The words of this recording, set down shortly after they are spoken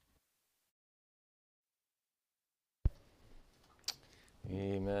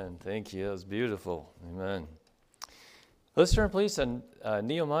Amen. Thank you. That was beautiful. Amen. Let's turn, please, to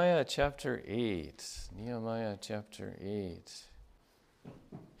Nehemiah chapter 8. Nehemiah chapter 8.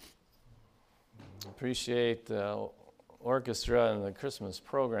 Appreciate the orchestra and the Christmas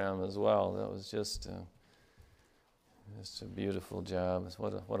program as well. That was just a beautiful job.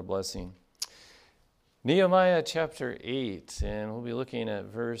 What a blessing. Nehemiah chapter 8, and we'll be looking at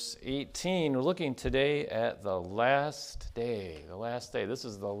verse 18. We're looking today at the last day. The last day. This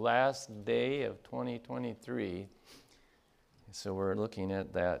is the last day of 2023. So we're looking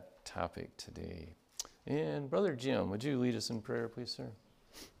at that topic today. And Brother Jim, would you lead us in prayer, please, sir?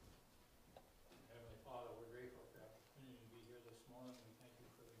 Heavenly Father, we're grateful for the opportunity to be here this morning. We thank you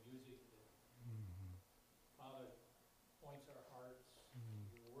for the music that, Father, points our hearts to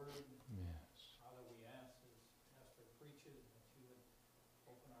your word. Yes. Father, we ask as Pastor preaches that you would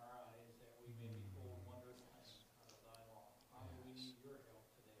open our eyes that we may behold wondrous things out of thy law. Father, we need your help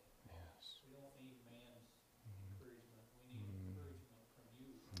today. Yes. We don't need man's encouragement. We need encouragement from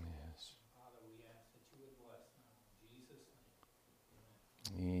you. Yes. Father, we ask that you would bless now. In Jesus'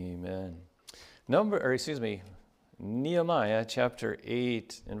 name. Amen. Nehemiah chapter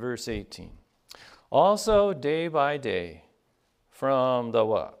 8 and verse 18. Also day by day, from the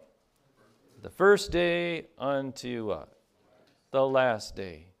what? The first day unto what? The last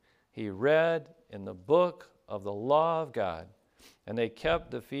day. He read in the book of the law of God, and they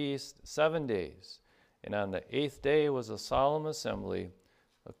kept the feast 7 days. And on the 8th day was a solemn assembly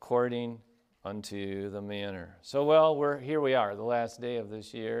according unto the manner. So, here we are, the last day of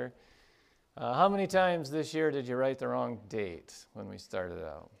this year. How many times this year did you write the wrong date when we started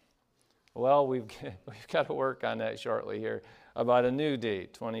out? Well, we've got to work on that shortly here about a new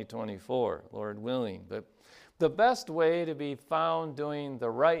date, 2024, Lord willing. But the best way to be found doing the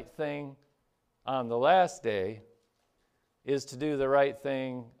right thing on the last day is to do the right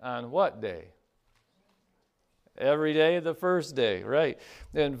thing on what day? Every day, the first day, right?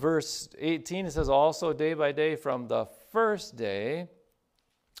 In verse 18, it says, also day by day from the first day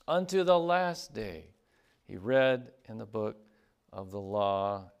unto the last day, he read in the book of the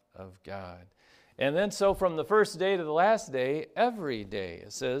law of God. And then so from the first day to the last day, every day,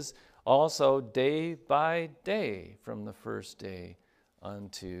 it says, also day by day from the first day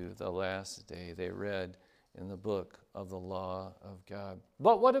unto the last day, they read in the book of the law of God.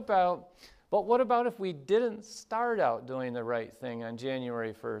 But what about if we didn't start out doing the right thing on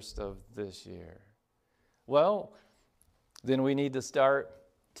January 1st of this year? Well, then we need to start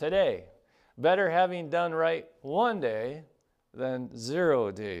today. Better having done right one day than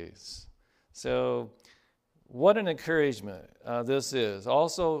 0 days. So what an encouragement this is.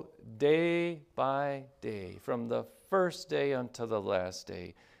 Also, day by day, from the first day unto the last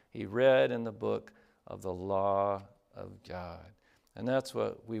day, he read in the book of the law of God. And that's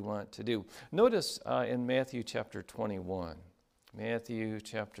what we want to do. Notice in Matthew chapter 21. Matthew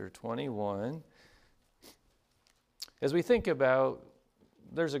chapter 21. As we think about,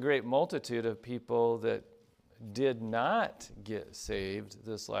 there's a great multitude of people that did not get saved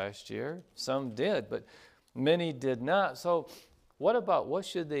this last year. Some did, but many did not. So what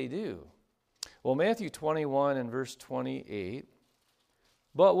should they do? Well, Matthew 21 and verse 28.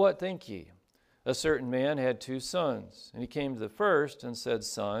 But what think ye? A certain man had 2 sons, and he came to the first and said,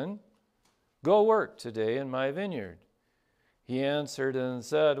 Son, go work today in my vineyard. He answered and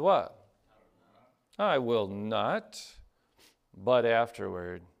said, what? I will not. But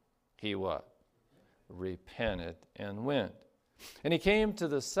afterward, he what? Repented and went. And he came to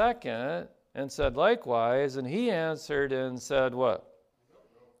the second and said likewise, and he answered and said, what?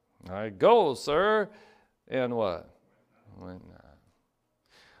 I go, sir. And what? Went not.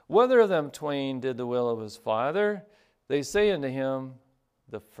 Whether of them twain did the will of his father? They say unto him,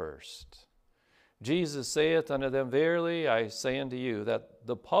 the first. Jesus saith unto them, Verily I say unto you, that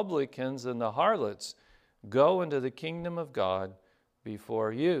the publicans and the harlots go into the kingdom of God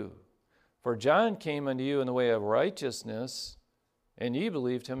before you. For John came unto you in the way of righteousness, and ye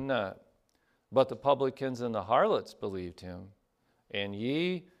believed him not. But the publicans and the harlots believed him. And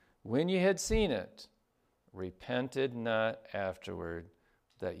ye, when ye had seen it, repented not afterward,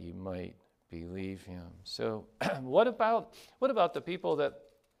 that ye might believe him. So what about the people that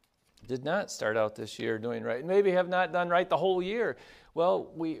did not start out this year doing right, and maybe have not done right the whole year?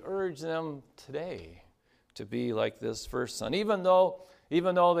 Well, we urge them today to be like this first son. Even though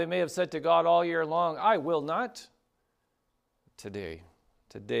they may have said to God all year long, I will not. Today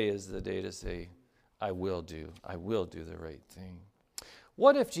is the day to say, I will do the right thing.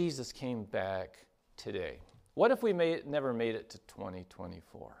 What if Jesus came back today? What if we never made it to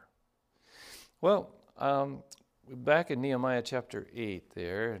 2024? Well, back in Nehemiah chapter 8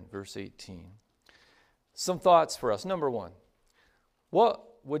 there in verse 18. Some thoughts for us. Number one, what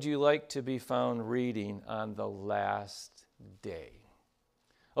would you like to be found reading on the last day?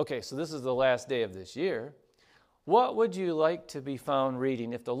 Okay, so this is the last day of this year. What would you like to be found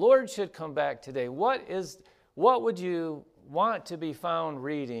reading? If the Lord should come back today, what would you want to be found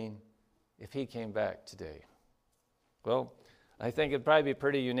reading if he came back today? Well, I think it'd probably be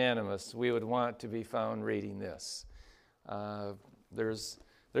pretty unanimous. We would want to be found reading this. There's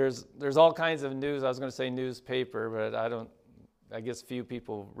all kinds of news. I was going to say newspaper, but I guess few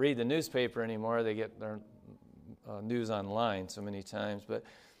people read the newspaper anymore. They get their news online so many times. But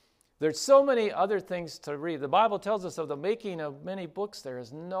there's so many other things to read. The Bible tells us of the making of many books. There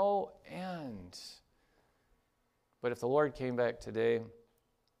is no end. But if the Lord came back today,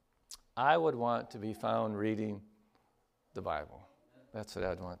 I would want to be found reading the Bible. That's what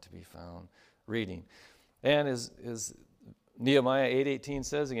I'd want to be found reading. And as Nehemiah 8:18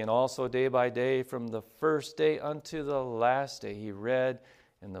 says again, also day by day from the first day unto the last day, he read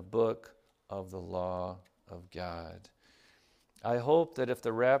in the book of the law of God. I hope that if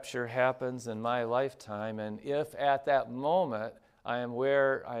the rapture happens in my lifetime, and if at that moment I am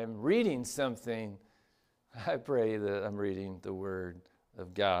where I am reading something, I pray that I'm reading the Word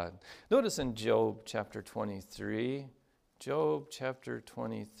of God. Notice in Job chapter 23, Job chapter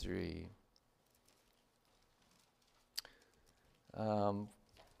 23.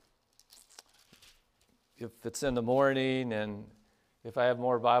 If it's in the morning and if I have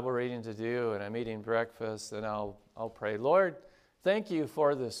more Bible reading to do and I'm eating breakfast, then I'll pray, Lord, thank you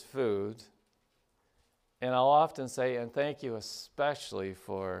for this food. And I'll often say, and thank you especially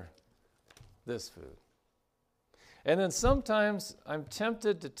for this food. And then sometimes I'm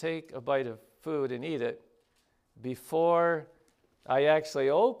tempted to take a bite of food and eat it before I actually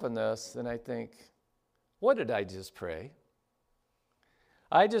open this, and I think, what did I just pray?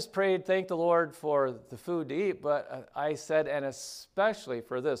 I just prayed, thank the Lord for the food to eat, but I said, and especially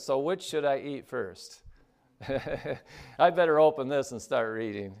for this. So which should I eat first? I better open this and start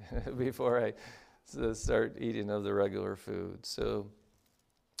reading before I start eating of the regular food. So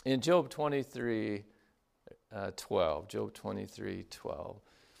in Job 23, 12, Job 23, 12.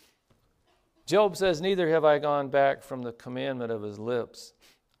 Job says, neither have I gone back from the commandment of his lips.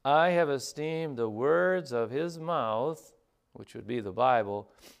 I have esteemed the words of his mouth, which would be the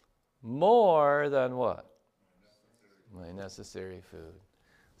Bible, more than what? My necessary food.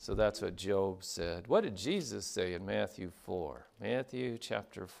 So that's what Job said. What did Jesus say in Matthew 4? Matthew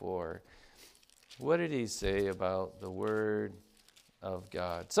chapter 4. What did he say about the Word of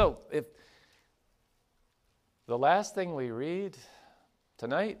God? So if the last thing we read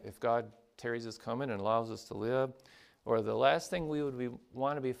tonight, if God tarries his coming and allows us to live, or the last thing we would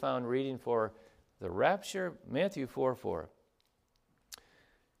want to be found reading for the rapture, Matthew 4:4.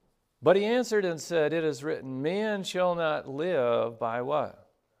 But he answered and said, it is written, man shall not live by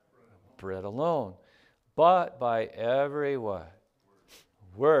what? Bread alone, but by every what?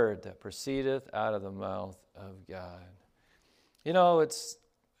 Word that proceedeth out of the mouth of God. You know, it's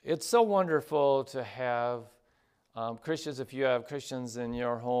so wonderful to have Christians, if you have Christians in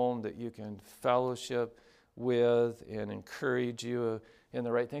your home that you can fellowship with and encourage you in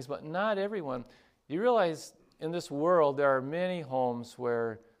the right things, but not everyone. You realize in this world there are many homes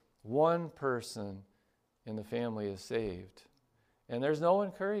where one person in the family is saved, and there's no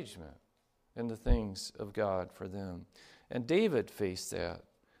encouragement in the things of God for them. And David faced that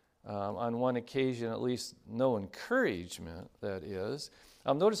on one occasion, at least no encouragement, that is.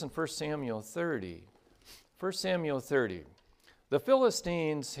 Notice in 1 Samuel 30. 1 Samuel 30. The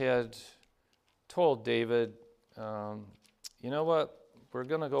Philistines had told David, you know what, we're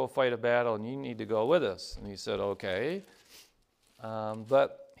going to go fight a battle and you need to go with us. And he said, okay.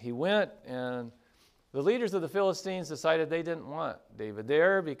 But he went, and the leaders of the Philistines decided they didn't want David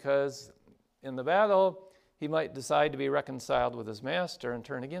there because in the battle he might decide to be reconciled with his master and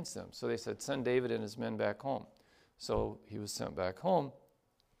turn against them. So they said, send David and his men back home. So he was sent back home.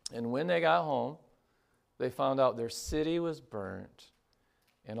 And when they got home, they found out their city was burnt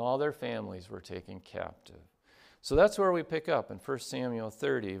and all their families were taken captive. So that's where we pick up in 1 Samuel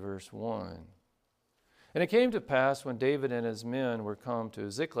 30, verse 1. And it came to pass when David and his men were come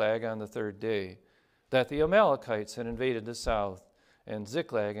to Ziklag on the third day, that the Amalekites had invaded the south, and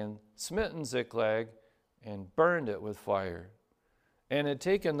Ziklag, and smitten Ziklag, and burned it with fire, and had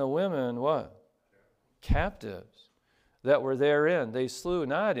taken the women, what? Captives that were therein. They slew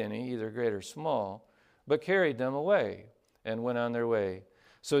not any, either great or small, but carried them away, and went on their way.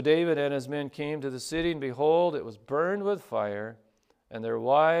 So David and his men came to the city, and behold, it was burned with fire, and their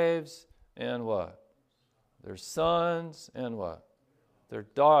wives and what? their sons and what? Their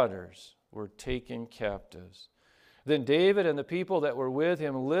daughters were taken captives. Then David and the people that were with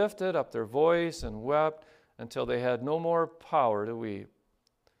him lifted up their voice and wept until they had no more power to weep.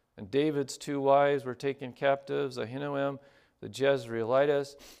 And David's 2 wives were taken captives, Ahinoam the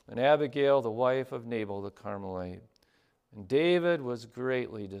Jezreelitess, and Abigail the wife of Nabal the Carmelite. And David was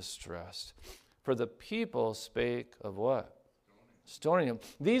greatly distressed, for the people spake of what? Stoning him.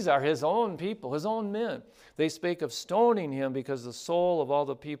 These are his own people, his own men. They spake of stoning him because the soul of all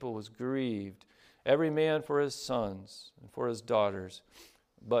the people was grieved, every man for his sons and for his daughters.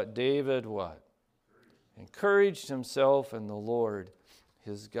 But David what? Encouraged himself in the Lord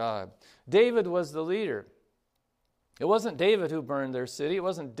his God. David was the leader. It wasn't David who burned their city. It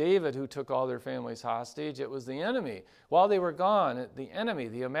wasn't David who took all their families hostage. It was the enemy. While they were gone, the enemy,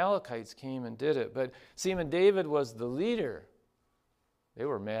 the Amalekites, came and did it. But see, when David was the leader, they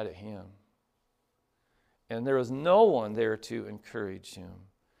were mad at him. And there was no one there to encourage him.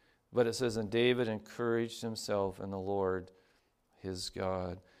 But it says, and David encouraged himself in the Lord his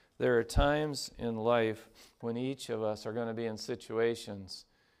God. There are times in life when each of us are going to be in situations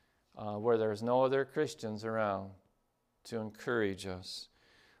where there's no other Christians around to encourage us.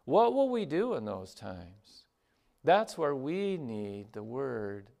 What will we do in those times? That's where we need the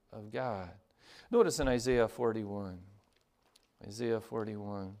Word of God. Notice in Isaiah 41. Isaiah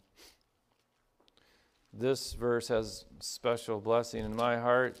 41. This verse has special blessing in my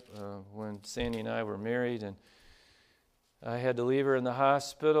heart. When Sandy and I were married, and I had to leave her in the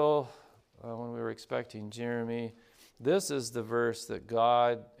hospital when we were expecting Jeremy. This is the verse that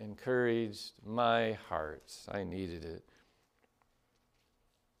God encouraged my heart. I needed it.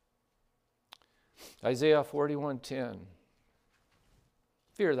 Isaiah 41:10.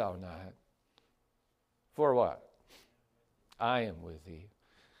 Fear thou not. For what? I am with thee.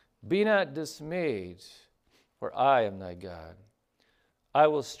 Be not dismayed, for I am thy God. I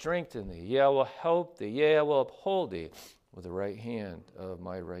will strengthen thee, yea, I will help thee, yea, I will uphold thee with the right hand of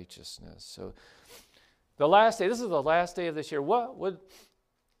my righteousness. So the last day, this is the last day of this year. What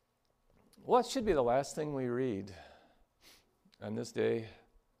should be the last thing we read on this day?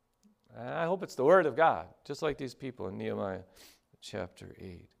 I hope it's the Word of God, just like these people in Nehemiah chapter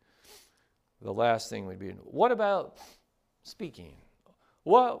 8. The last thing would be, what about speaking?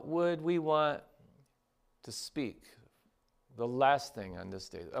 What would we want to speak the last thing on this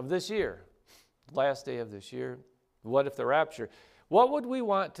day of this year? Last day of this year. What if the rapture? What would we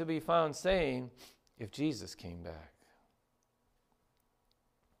want to be found saying if Jesus came back?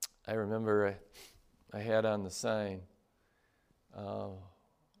 I remember I had on the sign,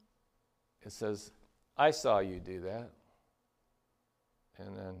 it says, I saw you do that.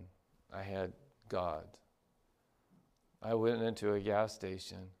 And then I had God. I went into a gas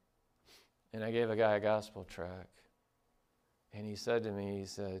station and I gave a guy a gospel tract. And he said to me, he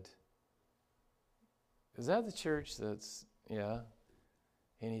said, is that the church that's, yeah?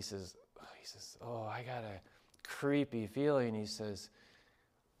 And he says, oh, I got a creepy feeling. He says,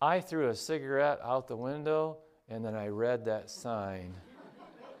 I threw a cigarette out the window and then I read that sign.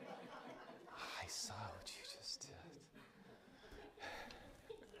 I saw what you just did.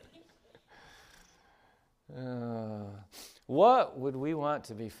 What would we want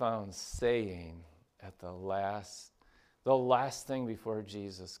to be found saying at the last thing before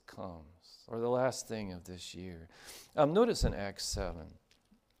Jesus comes, or the last thing of this year? Notice in Acts 7,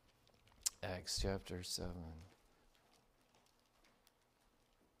 Acts chapter 7.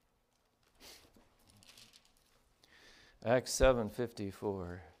 Acts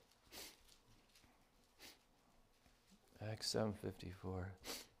 7:54. Acts 7:54.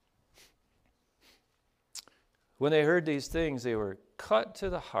 When they heard these things, they were cut to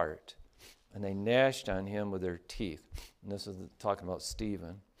the heart, and they gnashed on him with their teeth. And this is talking about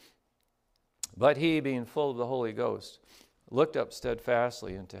Stephen. But he, being full of the Holy Ghost, looked up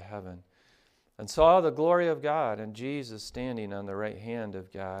steadfastly into heaven, and saw the glory of God, and Jesus standing on the right hand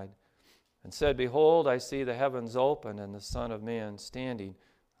of God, and said, Behold, I see the heavens open, and the Son of Man standing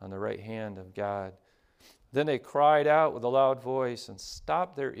on the right hand of God. Then they cried out with a loud voice, and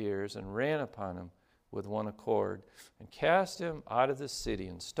stopped their ears, and ran upon him with one accord, and cast him out of the city,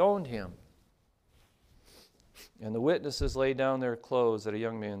 and stoned him. And the witnesses laid down their clothes at a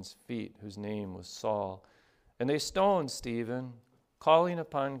young man's feet, whose name was Saul. And they stoned Stephen, calling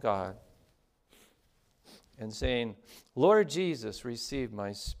upon God, and saying, Lord Jesus, receive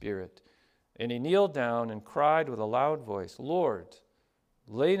my spirit. And he kneeled down and cried with a loud voice, Lord,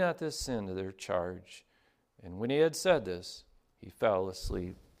 lay not this sin to their charge. And when he had said this, he fell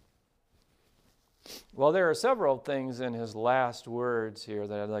asleep. Well, there are several things in his last words here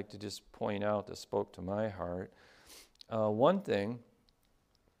that I'd like to just point out that spoke to my heart. One thing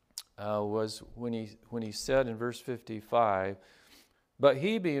was when he said in verse 55, "But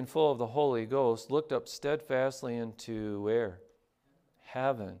he, being full of the Holy Ghost, looked up steadfastly into" where?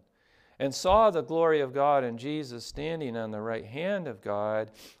 Heaven. "And saw the glory of God and Jesus standing on the right hand of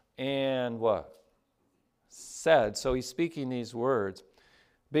God, and" what? "Said," so he's speaking these words,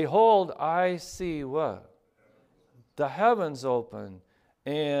 "Behold, I see" what? "The heavens open,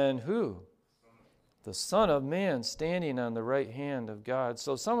 and" who? "The Son of Man standing on the right hand of God."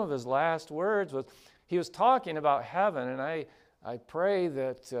 So some of his last words was, he was talking about heaven, and I pray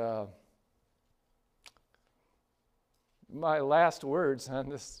that my last words on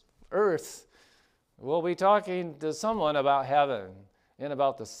this earth will be talking to someone about heaven and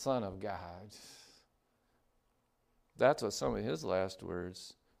about the Son of God. That's what some of his last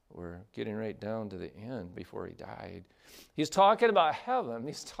words were, getting right down to the end before he died. He's talking about heaven.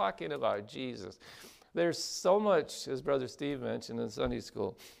 He's talking about Jesus. There's so much, as Brother Steve mentioned in Sunday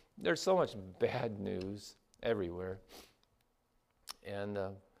school, there's so much bad news everywhere. And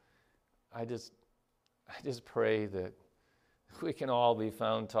I just pray that we can all be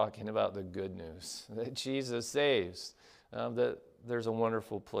found talking about the good news, that Jesus saves, that there's a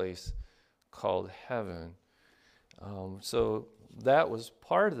wonderful place called heaven. So that was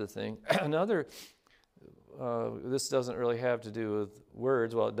part of the thing. Another, this doesn't really have to do with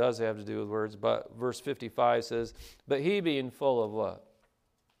words. Well, it does have to do with words, but verse 55 says, "But he being full of" what?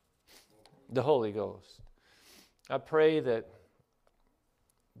 "The Holy Ghost." I pray that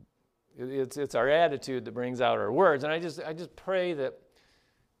it's our attitude that brings out our words. And I just pray that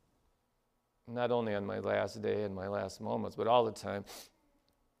not only on my last day and my last moments, but all the time,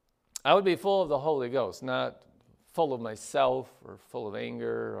 I would be full of the Holy Ghost, not full of myself or full of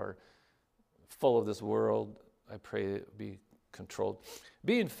anger or full of this world. I pray it would be controlled.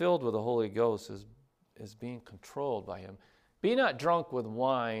 Being filled with the Holy Ghost is being controlled by him. Be not drunk with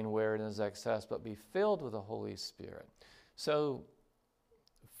wine wherein is excess, but be filled with the Holy Spirit. So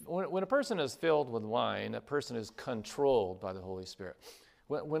when a person is filled with wine, a person is controlled by the Holy Spirit.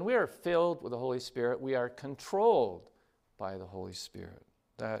 When we are filled with the Holy Spirit, we are controlled by the Holy Spirit.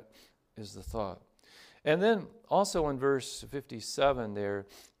 That is the thought. And then also in verse 57 there,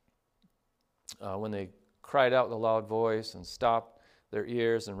 when they cried out with a loud voice and stopped their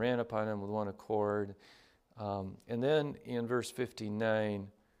ears and ran upon him with one accord. And then in verse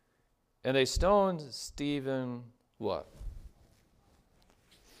 59, "And they stoned Stephen" what?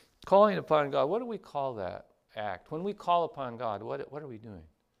 Calling upon God. What do we call that act? When we call upon God, what are we doing?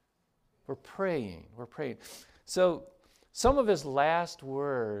 We're praying. We're praying. So some of his last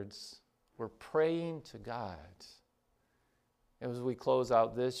words were praying to God. As we close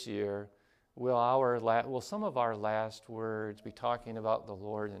out this year, will some of our last words be talking about the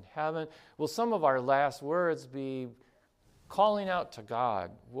Lord in heaven? Will some of our last words be calling out to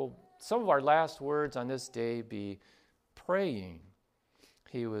God? Will some of our last words on this day be praying?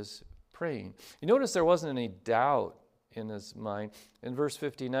 He was praying. You notice there wasn't any doubt in his mind. In verse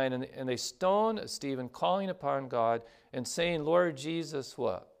 59, and they stoned Stephen, calling upon God and saying, "Lord Jesus,"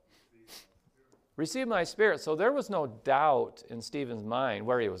 what? "Receive my spirit." So there was no doubt in Stephen's mind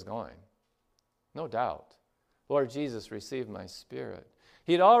where he was going. No doubt. "Lord Jesus, receive my spirit."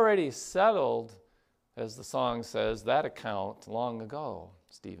 He'd already settled, as the song says, that account long ago,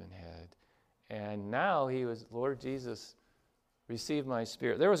 Stephen had. And now he was, "Lord Jesus, receive my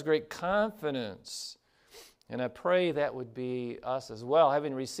spirit." There was great confidence. And I pray that would be us as well,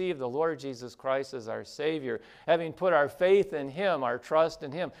 having received the Lord Jesus Christ as our Savior, having put our faith in him, our trust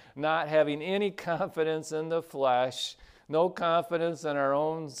in him, not having any confidence in the flesh, no confidence in our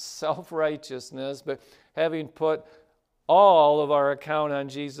own self-righteousness, but having put all of our account on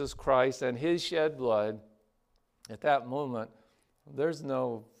Jesus Christ and his shed blood. At that moment, there's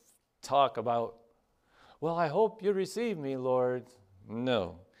no talk about, "Well, I hope you receive me, Lord."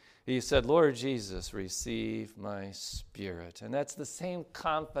 No. He said, "Lord Jesus, receive my spirit." And that's the same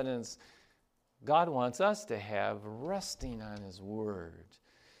confidence God wants us to have, resting on his word.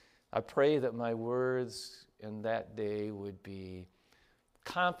 I pray that my words in that day would be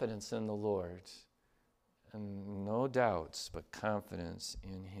confidence in the Lord. And no doubts, but confidence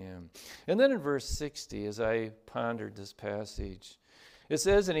in him. And then in verse 60, as I pondered this passage, it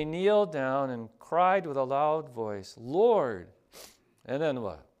says, "And he kneeled down and cried with a loud voice, 'Lord,'" and then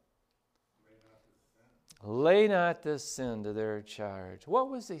what? "Lay not this sin to their charge." What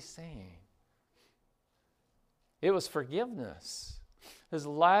was he saying? It was forgiveness. His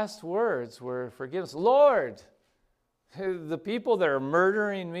last words were forgiveness. "Lord, the people that are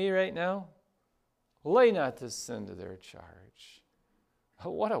murdering me right now, Lay not this sin to their charge.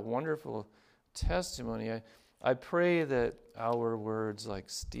 What a wonderful testimony. I pray that our words, like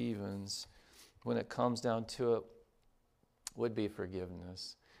Stephen's, when it comes down to it, would be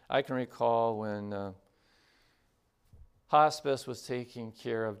forgiveness. I can recall when hospice was taking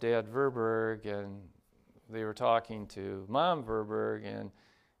care of Dad Verberg, and they were talking to Mom Verberg,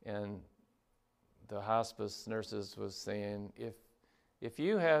 and the hospice nurses was saying, if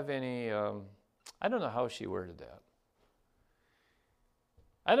you have any, I don't know how she worded that.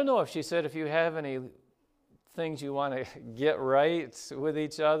 I don't know if she said if you have any things you want to get right with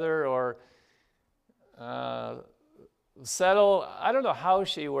each other or settle. I don't know how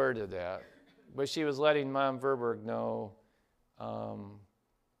she worded that, but she was letting Mom Verberg know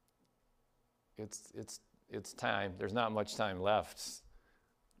it's time. There's not much time left.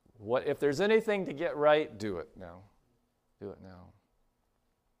 What if there's anything to get right? Do it now. Do it now.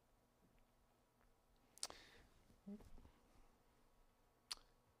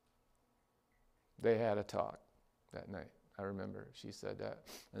 They had a talk that night. I remember she said that.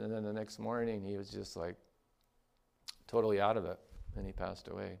 And then the next morning, he was just like totally out of it, and he passed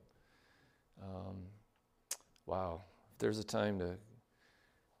away. Wow. If there's a time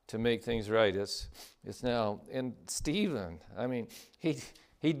to make things right, it's now. And Stephen, I mean,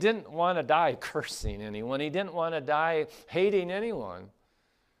 he didn't want to die cursing anyone. He didn't want to die hating anyone.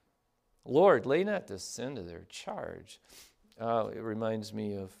 Lord, lay not this sin to their charge. It reminds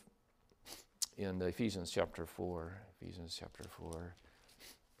me of in Ephesians chapter 4. Ephesians chapter 4.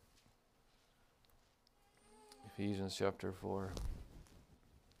 Ephesians chapter 4.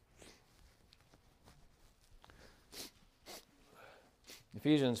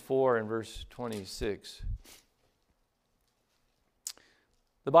 Ephesians 4 and verse 26.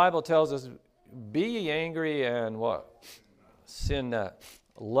 The Bible tells us, be ye angry and what? Sin not.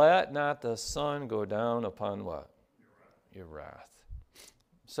 Let not the sun go down upon what? Your wrath.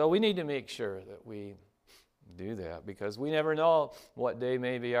 So we need to make sure that we do that, because we never know what day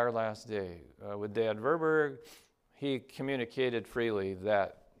may be our last day. With Dad Verberg, he communicated freely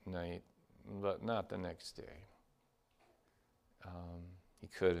that night, but not the next day. He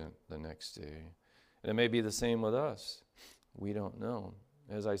couldn't the next day. And it may be the same with us. We don't know.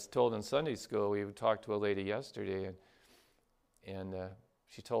 As I told in Sunday school, we talked to a lady yesterday, and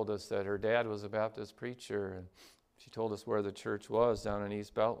she told us that her dad was a Baptist preacher, and she told us where the church was down in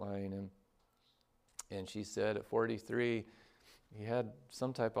East Beltline, and she said at 43, he had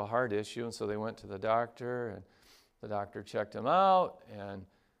some type of heart issue, and so they went to the doctor, and the doctor checked him out and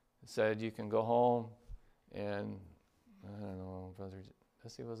said, you can go home. And I don't know, Brother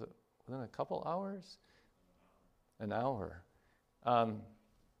Jesse, was it within a couple hours? An hour.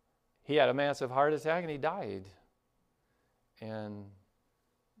 He had a massive heart attack and he died. And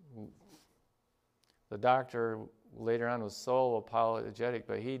the doctor later on was so apologetic,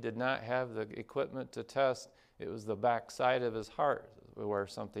 but he did not have the equipment to test. It was the backside of his heart where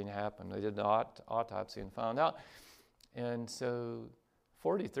something happened. They did the autopsy and found out. And so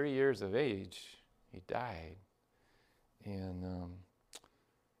 43 years of age, he died. And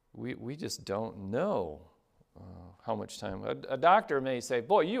we just don't know how much time. A doctor may say,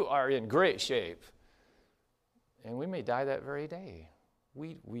 boy, you are in great shape. And we may die that very day.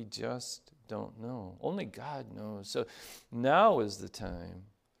 We just don't know. Only God knows. So now is the time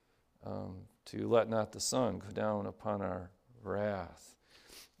to let not the sun go down upon our wrath,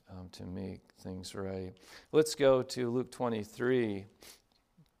 to make things right. Let's go to Luke 23.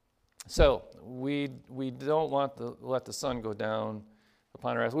 So we don't want to let the sun go down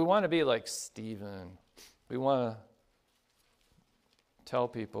upon our wrath. We want to be like Stephen. We want to tell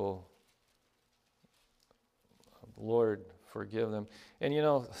people, Lord, forgive them. And you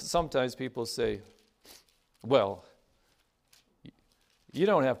know, sometimes people say, well, you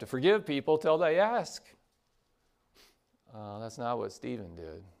don't have to forgive people till they ask. That's not what Stephen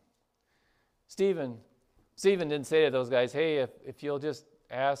did. Stephen didn't say to those guys, hey, if you'll just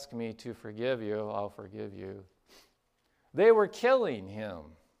ask me to forgive you, I'll forgive you. They were killing him.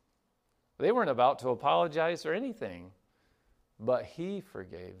 They weren't about to apologize or anything, but he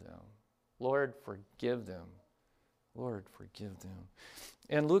forgave them. Lord, forgive them. Lord, forgive them.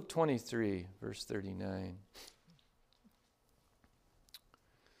 And Luke 23, verse 39.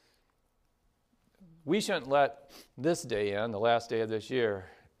 We shouldn't let this day end, the last day of this year,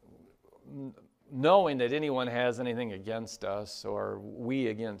 knowing that anyone has anything against us or we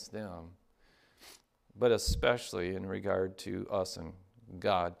against them, but especially in regard to us and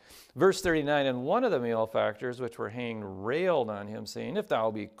God. Verse 39, and one of the malefactors which were hanged railed on him, saying, if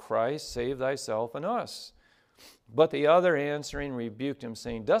thou be Christ, save thyself and us. But the other answering rebuked him,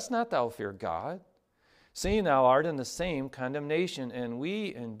 saying, dost not thou fear God, seeing thou art in the same condemnation, and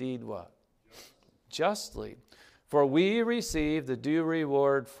we indeed what? Justly. For we receive the due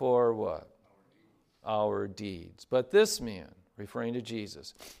reward for what? Our deeds. But this man, referring to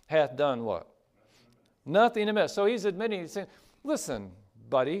Jesus, hath done what? Nothing amiss. So he's admitting, he's saying, listen,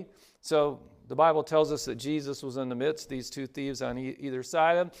 buddy. So the Bible tells us that Jesus was in the midst, these two thieves on either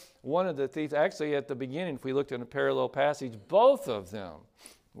side of him. One of the thieves, actually at the beginning, if we looked in a parallel passage, both of them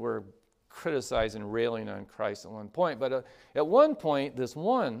were criticizing, railing on Christ at one point. But at one point, this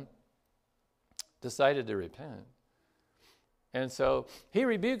one decided to repent. And so he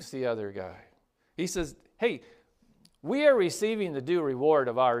rebukes the other guy. He says, hey, we are receiving the due reward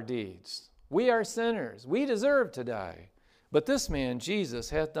of our deeds. We are sinners. We deserve to die. But this man, Jesus,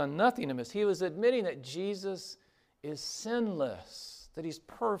 hath done nothing amiss. He was admitting that Jesus is sinless, that he's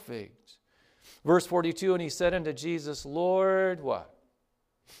perfect. Verse 42, and he said unto Jesus, Lord, what?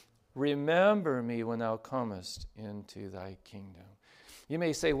 Remember me when thou comest into thy kingdom. You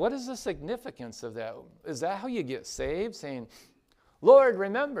may say, what is the significance of that? Is that how you get saved? Saying, Lord,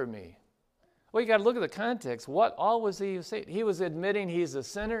 remember me. Well, you got to look at the context. What all was he saying? He was admitting he's a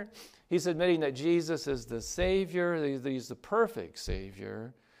sinner. He's admitting that Jesus is the Savior. He's the perfect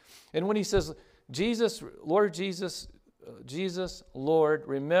Savior. And when he says, Jesus, Lord,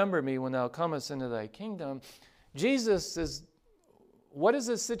 remember me when thou comest into thy kingdom, Jesus is, what is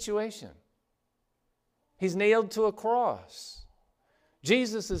his situation? He's nailed to a cross.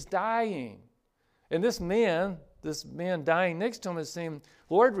 Jesus is dying. And this man dying next to him is saying,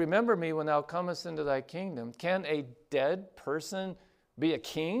 Lord, remember me when thou comest into thy kingdom. Can a dead person be a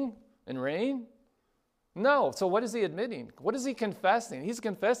king and reign? No. So what is he admitting? What is he confessing? He's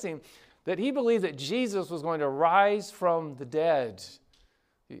confessing that he believed that Jesus was going to rise from the dead.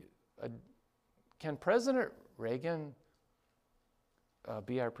 Can President Reagan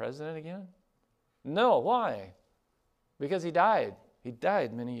be our president again? No. Why? Because he died. He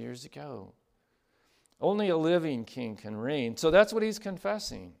died many years ago. Only a living king can reign. So that's what he's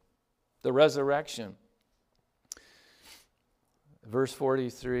confessing, the resurrection. Verse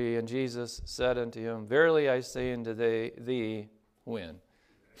 43, and Jesus said unto him, Verily I say unto thee, when?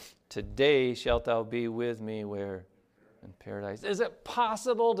 Today shalt thou be with me where? In paradise. Is it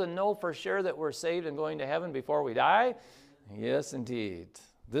possible to know for sure that we're saved and going to heaven before we die? Yes, indeed.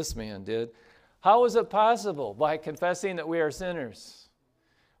 This man did. How is it possible? By confessing that we are sinners.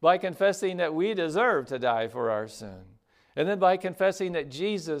 By confessing that we deserve to die for our sin. And then by confessing that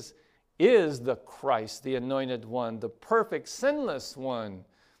Jesus is the Christ, the anointed one, the perfect, sinless one,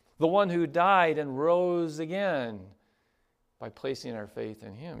 the one who died and rose again, by placing our faith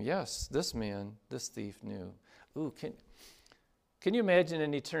in him. Yes, this man, this thief knew. Ooh, can you imagine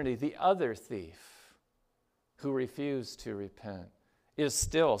in eternity the other thief who refused to repent is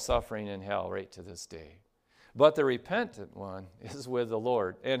still suffering in hell right to this day? But the repentant one is with the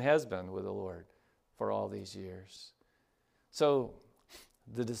Lord and has been with the Lord for all these years. So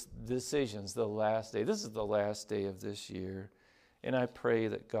the decisions, the last day. This is the last day of this year. And I pray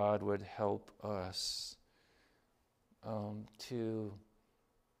that God would help us to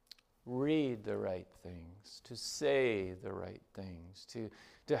read the right things, to say the right things,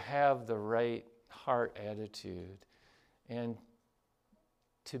 to have the right heart attitude, and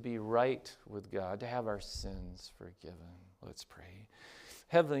to be right with God, to have our sins forgiven. Let's pray.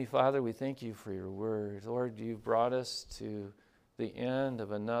 Heavenly Father, we thank you for your word. Lord, you've brought us to the end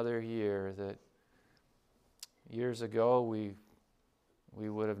of another year that years ago we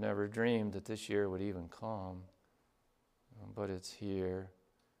would have never dreamed that this year would even come. But it's here.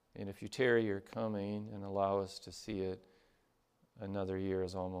 And if you tarry your coming and allow us to see it, another year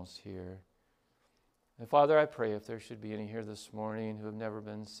is almost here. And Father, I pray if there should be any here this morning who have never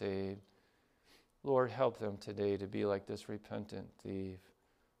been saved, Lord, help them today to be like this repentant thief,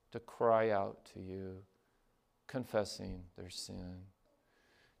 to cry out to you, confessing their sin,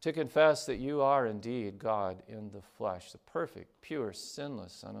 to confess that you are indeed God in the flesh, the perfect, pure,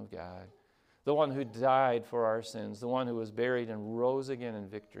 sinless Son of God, the one who died for our sins, the one who was buried and rose again in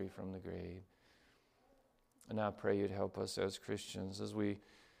victory from the grave. And I pray you'd help us as Christians as we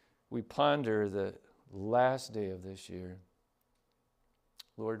ponder the last day of this year.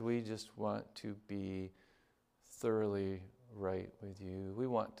 Lord, we just want to be thoroughly right with you. We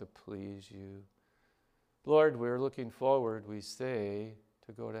want to please you. Lord, we're looking forward, we say,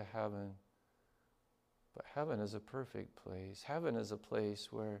 to go to heaven. But heaven is a perfect place. Heaven is a place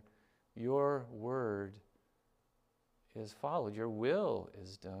where your word is followed. Your will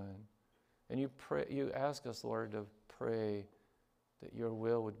is done. And you ask us, Lord, to pray that your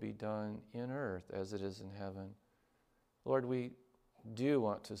will would be done in earth as it is in heaven. Lord, we do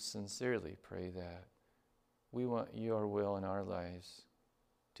want to sincerely pray that. We want your will in our lives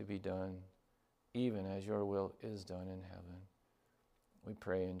to be done, even as your will is done in heaven. We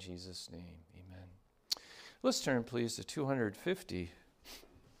pray in Jesus' name. Amen. Let's turn, please, to 250.